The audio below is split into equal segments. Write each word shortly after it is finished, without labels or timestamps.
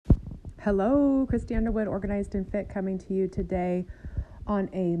Hello, Christy Underwood, Organized and Fit, coming to you today on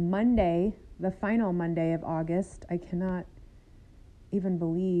a Monday, the final Monday of August. I cannot even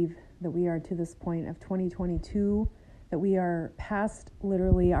believe that we are to this point of 2022, that we are past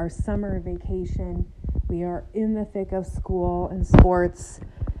literally our summer vacation. We are in the thick of school and sports.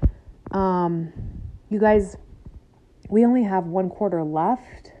 You guys, we only have one quarter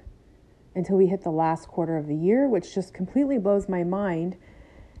left until we hit the last quarter of the year, which just completely blows my mind.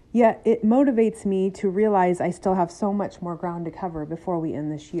 Yet it motivates me to realize I still have so much more ground to cover before we end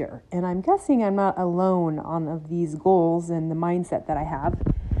this year. And I'm guessing I'm not alone on these goals and the mindset that I have.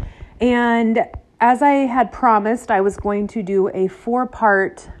 And as I had promised, I was going to do a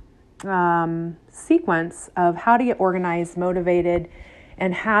 4-part sequence of how to get organized, motivated,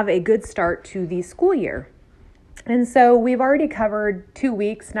 and have a good start to the school year. And so we've already covered 2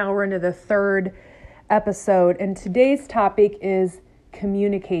 weeks. Now we're into the 3rd episode. And today's topic is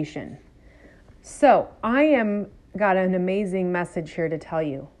communication. So I got an amazing message here to tell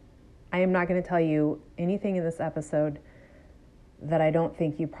you. I am not going to tell you anything in this episode that I don't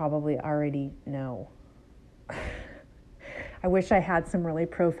think you probably already know. I wish I had some really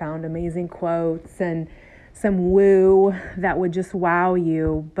profound, amazing quotes and some woo that would just wow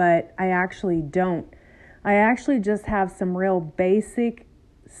you, but I actually don't. I actually just have some real basic,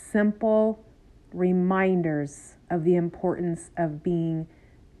 simple reminders of the importance of being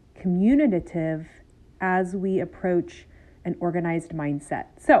communicative as we approach an organized mindset.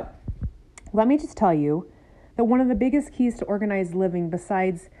 So let me just tell you that one of the biggest keys to organized living,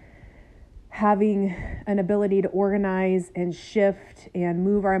 besides having an ability to organize and shift and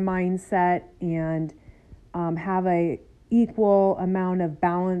move our mindset and have a equal amount of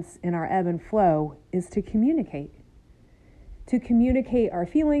balance in our ebb and flow, is to communicate. To communicate our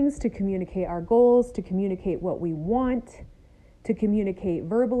feelings, to communicate our goals, to communicate what we want, to communicate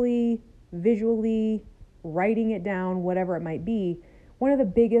verbally, visually, writing it down, whatever it might be. One of the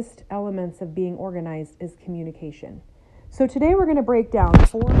biggest elements of being organized is communication. So today we're going to break down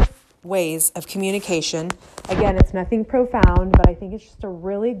 4 ways of communication. Again, it's nothing profound, but I think it's just a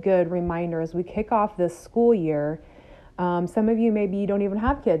really good reminder as we kick off this school year. Some of you, maybe you don't even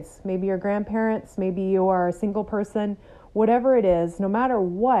have kids. Maybe you're grandparents. Maybe you are a single person. Whatever it is, no matter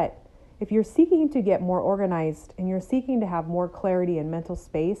what, if you're seeking to get more organized and you're seeking to have more clarity and mental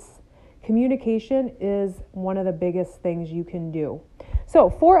space, communication is one of the biggest things you can do. So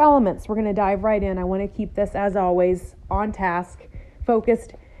 4 elements, we're going to dive right in. I want to keep this, as always, on task,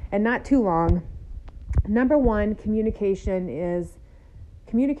 focused, and not too long. Number 1, communication is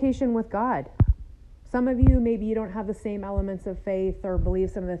communication with God. Some of you, maybe you don't have the same elements of faith or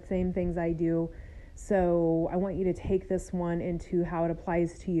believe some of the same things I do. So I want you to take this one into how it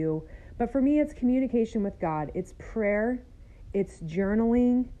applies to you. But for me, it's communication with God. It's prayer. It's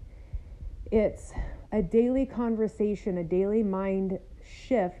journaling. It's a daily conversation, a daily mind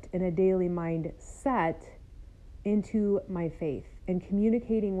shift, and a daily mind set into my faith and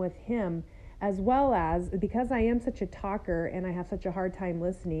communicating with Him, as well as, because I am such a talker and I have such a hard time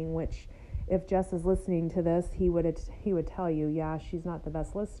listening, which if Jess is listening to this, he would tell you, yeah, she's not the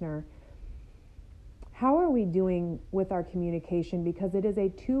best listener. How are we doing with our communication? Because it is a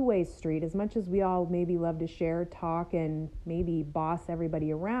 2-way street. As much as we all maybe love to share, talk, and maybe boss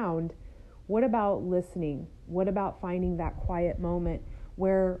everybody around, what about listening? What about finding that quiet moment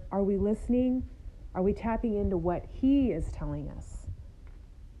where are we listening? Are we tapping into what He is telling us?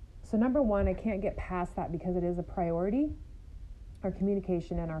 So number 1, I can't get past that because it is a priority. Our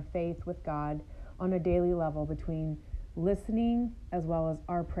communication and our faith with God on a daily level between listening as well as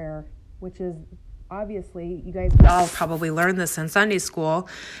our prayer, which is obviously, you guys all probably learned this in Sunday school.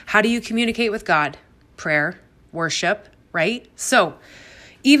 How do you communicate with God? Prayer, worship, right? So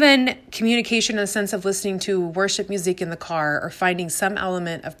even communication in the sense of listening to worship music in the car or finding some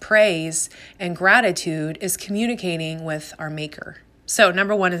element of praise and gratitude is communicating with our Maker. So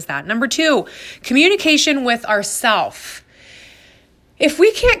number 1 is that. Number 2, communication with ourself. If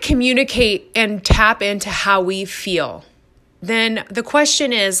we can't communicate and tap into how we feel, then the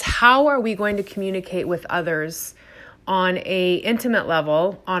question is, how are we going to communicate with others on an intimate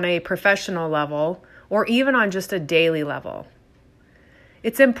level, on a professional level, or even on just a daily level?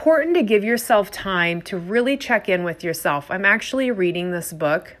 It's important to give yourself time to really check in with yourself. I'm actually reading this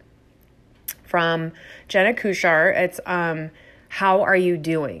book from Jenna Kushar. It's How Are You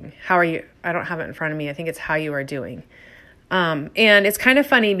Doing? How are you? I don't have it in front of me. I think it's How You Are Doing. And it's kind of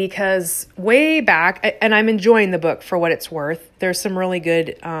funny because way back, and I'm enjoying the book for what it's worth. There's some really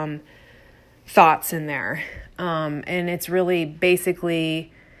good thoughts in there. And it's really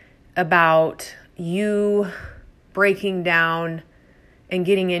basically about you breaking down and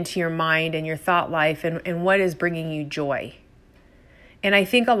getting into your mind and your thought life and what is bringing you joy. And I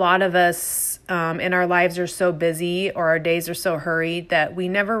think a lot of us in our lives are so busy, or our days are so hurried, that we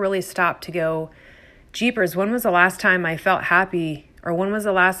never really stop to go, jeepers, when was the last time I felt happy? Or when was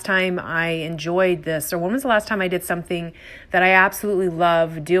the last time I enjoyed this? Or when was the last time I did something that I absolutely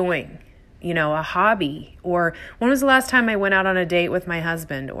love doing? A hobby. Or when was the last time I went out on a date with my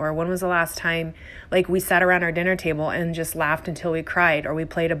husband? Or when was the last time we sat around our dinner table and just laughed until we cried, or we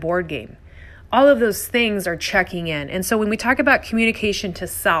played a board game? All of those things are checking in. And so when we talk about communication to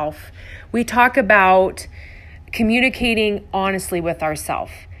self, we talk about communicating honestly with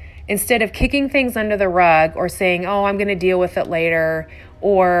ourselves. Instead of kicking things under the rug or saying, oh, I'm going to deal with it later,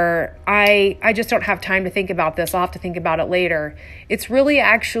 or I just don't have time to think about this, I'll have to think about it later. It's really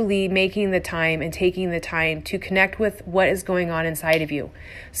actually making the time and taking the time to connect with what is going on inside of you.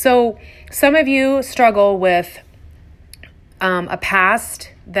 So some of you struggle with a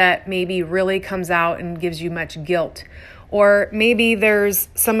past that maybe really comes out and gives you much guilt. Or maybe there's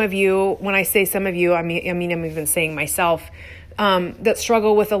some of you, when I say some of you, I mean I'm even saying myself, that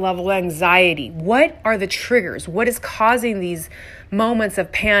struggle with a level of anxiety. What are the triggers? What is causing these moments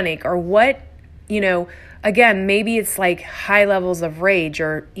of panic? Or what, again, maybe it's high levels of rage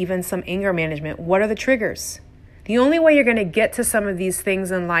or even some anger management. What are the triggers? The only way you're going to get to some of these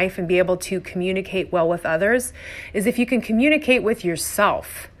things in life and be able to communicate well with others is if you can communicate with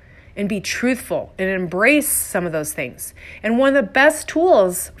yourself and be truthful and embrace some of those things. And one of the best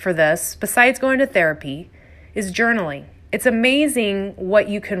tools for this, besides going to therapy, is journaling. It's amazing what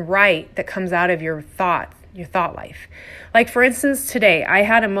you can write that comes out of your thought life. For instance, today, I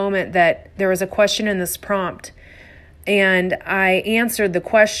had a moment that there was a question in this prompt, and I answered the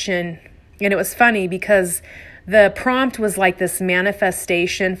question, and it was funny because the prompt was this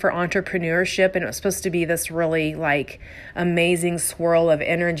manifestation for entrepreneurship, and it was supposed to be this really amazing swirl of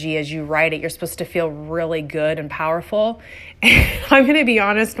energy as you write it. You're supposed to feel really good and powerful. And I'm going to be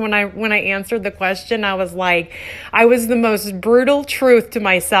honest, when I answered the question, I was the most brutal truth to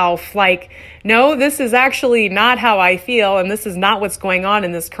myself. No, this is actually not how I feel, and this is not what's going on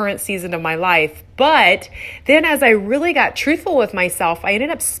in this current season of my life. But then as I really got truthful with myself, I ended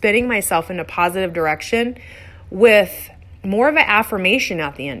up spinning myself in a positive direction with more of an affirmation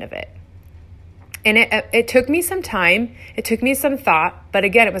at the end of it. And it took me some time, it took me some thought, but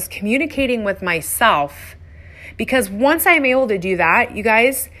again, it was communicating with myself. Because once I'm able to do that, you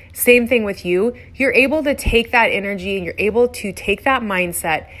guys, same thing with you, you're able to take that energy and you're able to take that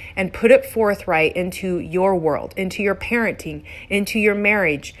mindset and put it forthright into your world, into your parenting, into your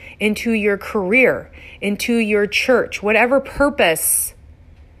marriage, into your career, into your church, whatever purpose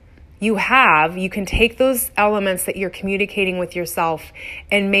you have, you can take those elements that you're communicating with yourself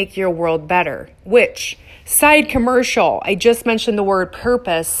and make your world better. Which, side commercial, I just mentioned the word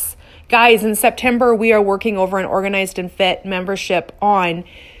purpose. Guys, in September, we are working over an Organized and Fit membership on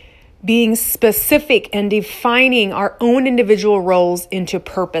being specific and defining our own individual roles into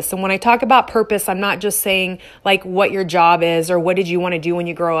purpose. And when I talk about purpose, I'm not just saying what your job is or what did you want to do when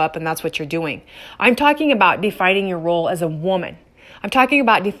you grow up and that's what you're doing. I'm talking about defining your role as a woman. I'm talking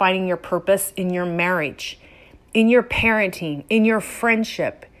about defining your purpose in your marriage, in your parenting, in your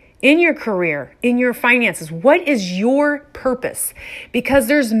friendship, in your career, in your finances. What is your purpose? Because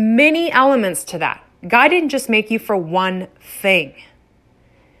there's many elements to that. God didn't just make you for one thing.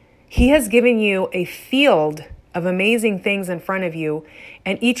 He has given you a field of amazing things in front of you,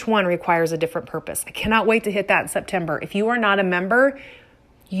 and each one requires a different purpose. I cannot wait to hit that in September. If you are not a member,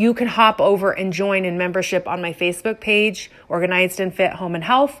 you can hop over and join in membership on my Facebook page, Organized and Fit Home and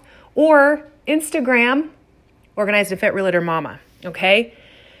Health, or Instagram, Organized and Fit Realtor Mama, okay?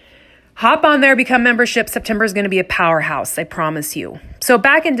 Hop on there, become membership. September is going to be a powerhouse, I promise you. So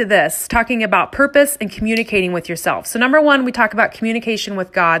back into this, talking about purpose and communicating with yourself. So number one, we talk about communication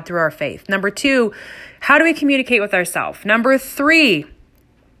with God through our faith. Number two, how do we communicate with ourselves? Number three,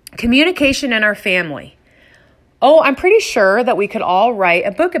 communication in our family. Oh, I'm pretty sure that we could all write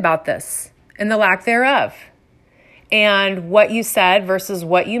a book about this and the lack thereof. And what you said versus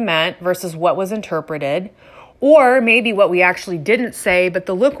what you meant versus what was interpreted. Or maybe what we actually didn't say, but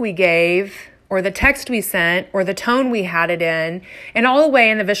the look we gave, or the text we sent, or the tone we had it in, and all the way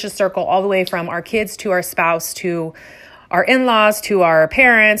in the vicious circle, all the way from our kids to our spouse to our in-laws to our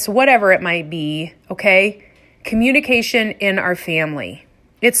parents, whatever it might be, okay? Communication in our family.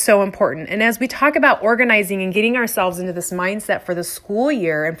 It's so important. And as we talk about organizing and getting ourselves into this mindset for the school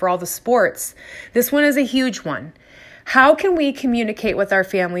year and for all the sports, this one is a huge one. How can we communicate with our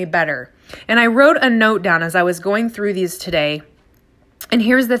family better? And I wrote a note down as I was going through these today. And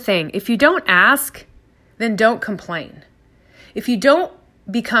here's the thing. If you don't ask, then don't complain. If you don't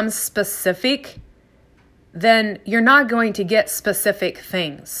becomes specific, then you're not going to get specific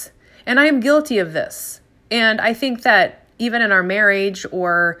things. And I am guilty of this. And I think that even in our marriage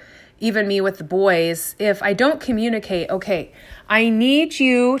or even me with the boys, if I don't communicate, okay, I need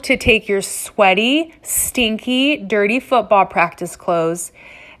you to take your sweaty, stinky, dirty football practice clothes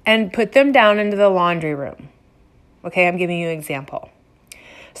and put them down into the laundry room. Okay, I'm giving you an example.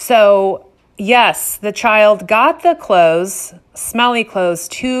 So yes, the child got the clothes, smelly clothes,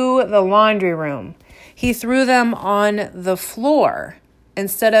 to the laundry room. He threw them on the floor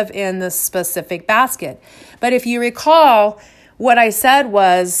instead of in the specific basket. But if you recall, what I said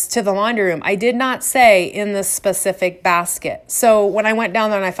was to the laundry room. I did not say in the specific basket. So when I went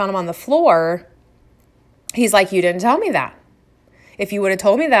down there and I found him on the floor, he's like, you didn't tell me that. If you would have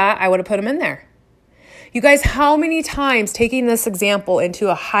told me that, I would have put him in there. You guys, how many times, taking this example into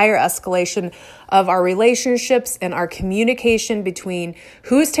a higher escalation of our relationships and our communication between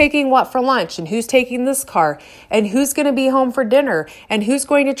who's taking what for lunch and who's taking this car and who's going to be home for dinner and who's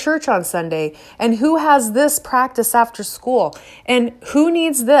going to church on Sunday and who has this practice after school and who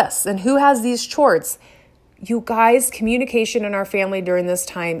needs this and who has these chores. You guys, communication in our family during this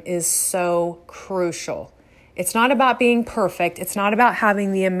time is so crucial. It's not about being perfect. It's not about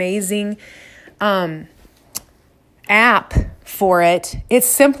having the amazing app for it. It's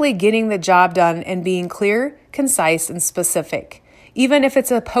simply getting the job done and being clear, concise, and specific. Even if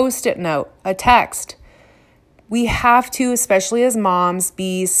it's a Post-it note, a text, we have to, especially as moms,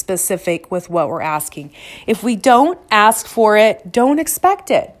 be specific with what we're asking. If we don't ask for it, don't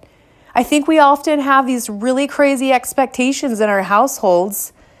expect it. I think we often have these really crazy expectations in our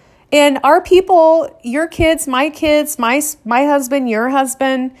households. And our people, your kids, my husband, your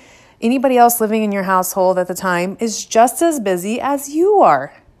husband, anybody else living in your household at the time is just as busy as you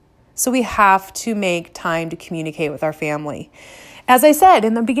are. So we have to make time to communicate with our family. As I said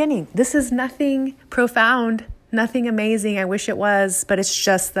in the beginning, this is nothing profound, nothing amazing. I wish it was, but it's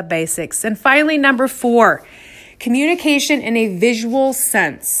just the basics. And finally, number 4, communication in a visual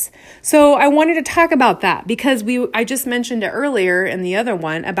sense. So I wanted to talk about that because I just mentioned it earlier in the other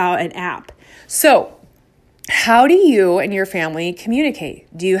one about an app. So how do you and your family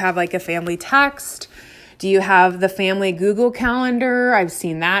communicate? Do you have like a family text? Do you have the family Google Calendar? I've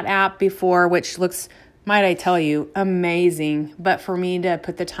seen that app before, which looks, might I tell you, amazing. But for me to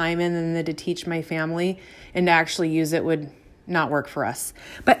put the time in and then to teach my family and to actually use it would not work for us.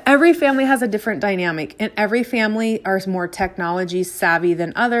 But every family has a different dynamic, and every family are more technology savvy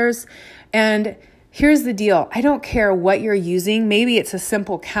than others. And here's the deal. I don't care what you're using. Maybe it's a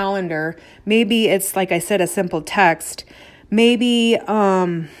simple calendar. Maybe it's, like I said, a simple text. Maybe,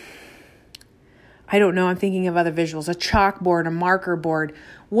 I don't know. I'm thinking of other visuals, a chalkboard, a marker board,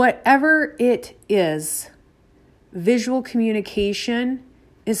 whatever it is. Visual communication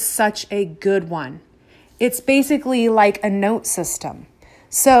is such a good one. It's basically like a note system.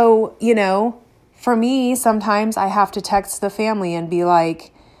 So, for me, sometimes I have to text the family and be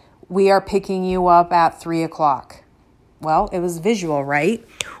like, we are picking you up at 3:00. Well, it was visual, right?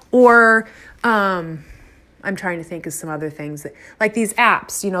 Or I'm trying to think of some other things like these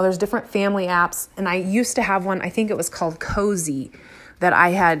apps, there's different family apps. And I used to have one, I think it was called Cozy, that I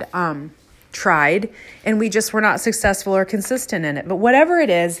had tried, and we just were not successful or consistent in it. But whatever it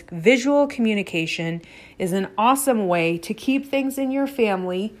is, visual communication is an awesome way to keep things in your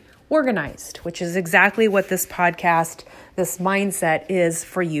family organized, which is exactly what this podcast, this mindset is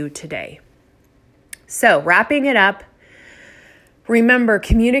for you today. So wrapping it up, remember,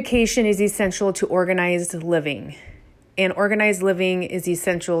 communication is essential to organized living. And organized living is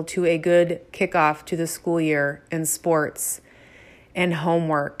essential to a good kickoff to the school year in sports and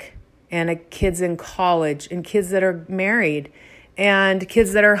homework and kids in college and kids that are married and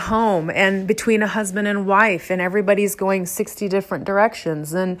kids that are home and between a husband and wife, and everybody's going 60 different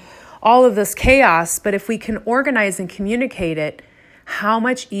directions and all of this chaos. But if we can organize and communicate it, how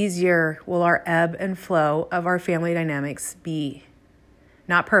much easier will our ebb and flow of our family dynamics be?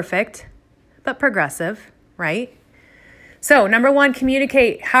 Not perfect, but progressive, right? So 1,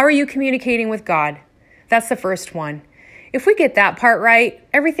 communicate. How are you communicating with God? That's the first one. If we get that part right,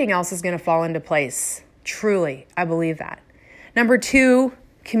 everything else is going to fall into place. Truly, I believe that. 2,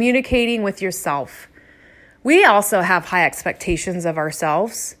 communicating with yourself. We also have high expectations of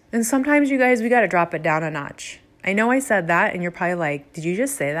ourselves. And sometimes, you guys, we got to drop it down a notch. I know I said that, and you're probably like, did you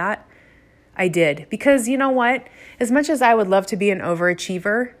just say that? I did. Because you know what? As much as I would love to be an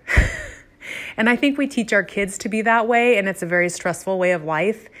overachiever, and I think we teach our kids to be that way, and it's a very stressful way of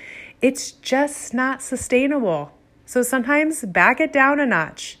life, it's just not sustainable. So sometimes back it down a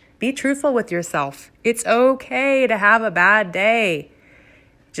notch. Be truthful with yourself. It's okay to have a bad day.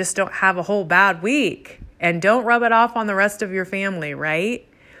 Just don't have a whole bad week. And don't rub it off on the rest of your family, right?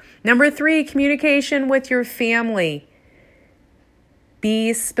 Number 3, communication with your family.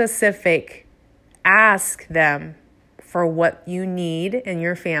 Be specific. Ask them for what you need in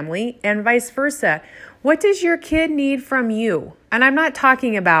your family and vice versa. What does your kid need from you? And I'm not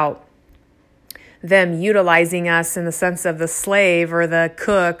talking about them utilizing us in the sense of the slave or the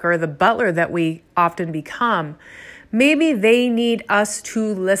cook or the butler that we often become. Maybe they need us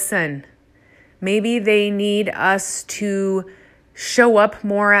to listen. Maybe they need us to show up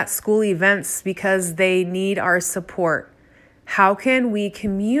more at school events because they need our support. How can we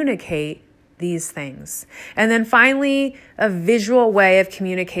communicate these things? And then finally, a visual way of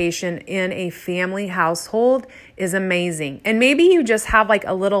communication in a family household is amazing. And maybe you just have like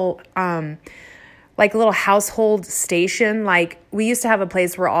a little household station. Like we used to have a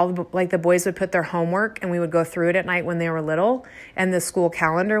place where all the boys would put their homework and we would go through it at night when they were little, and the school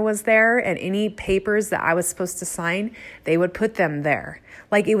calendar was there, and any papers that I was supposed to sign, they would put them there.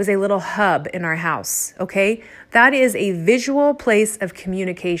 Like it was a little hub in our house. Okay. That is a visual place of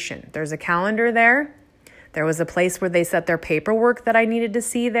communication. There's a calendar there. There was a place where they set their paperwork that I needed to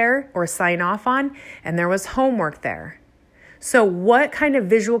see there or sign off on, and there was homework there. So what kind of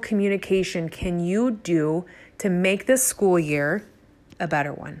visual communication can you do to make this school year a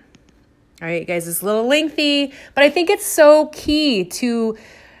better one? All right, guys, it's a little lengthy, but I think it's so key to,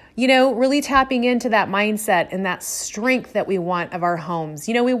 really tapping into that mindset and that strength that we want of our homes.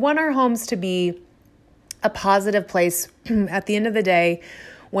 We want our homes to be a positive place at the end of the day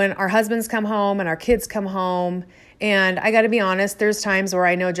when our husbands come home and our kids come home. And I got to be honest, there's times where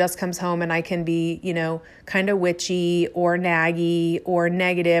I know Jess comes home and I can be, kind of witchy or naggy or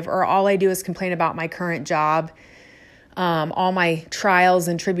negative, or all I do is complain about my current job, all my trials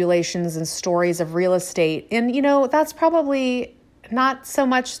and tribulations and stories of real estate. And, that's probably not so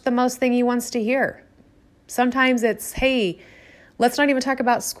much the most thing he wants to hear. Sometimes it's, hey, let's not even talk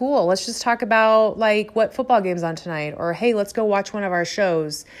about school. Let's just talk about what football game's on tonight, or hey, let's go watch one of our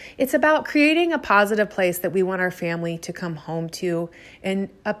shows. It's about creating a positive place that we want our family to come home to, and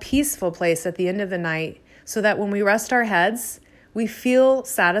a peaceful place at the end of the night, so that when we rest our heads, we feel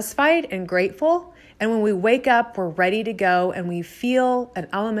satisfied and grateful. And when we wake up, we're ready to go and we feel an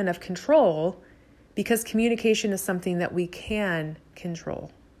element of control, because communication is something that we can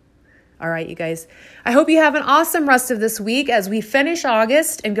control. All right, you guys, I hope you have an awesome rest of this week as we finish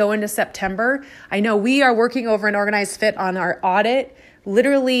August and go into September. I know we are working over in Organized Fit on our audit,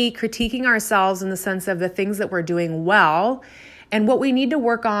 literally critiquing ourselves in the sense of the things that we're doing well and what we need to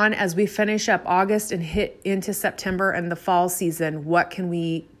work on as we finish up August and hit into September and the fall season. What can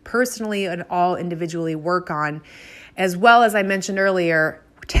we personally and all individually work on, as well as I mentioned earlier,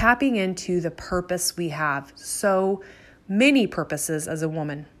 tapping into the purpose we have. So many purposes as a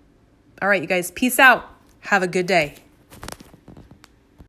woman. All right, you guys, peace out. Have a good day.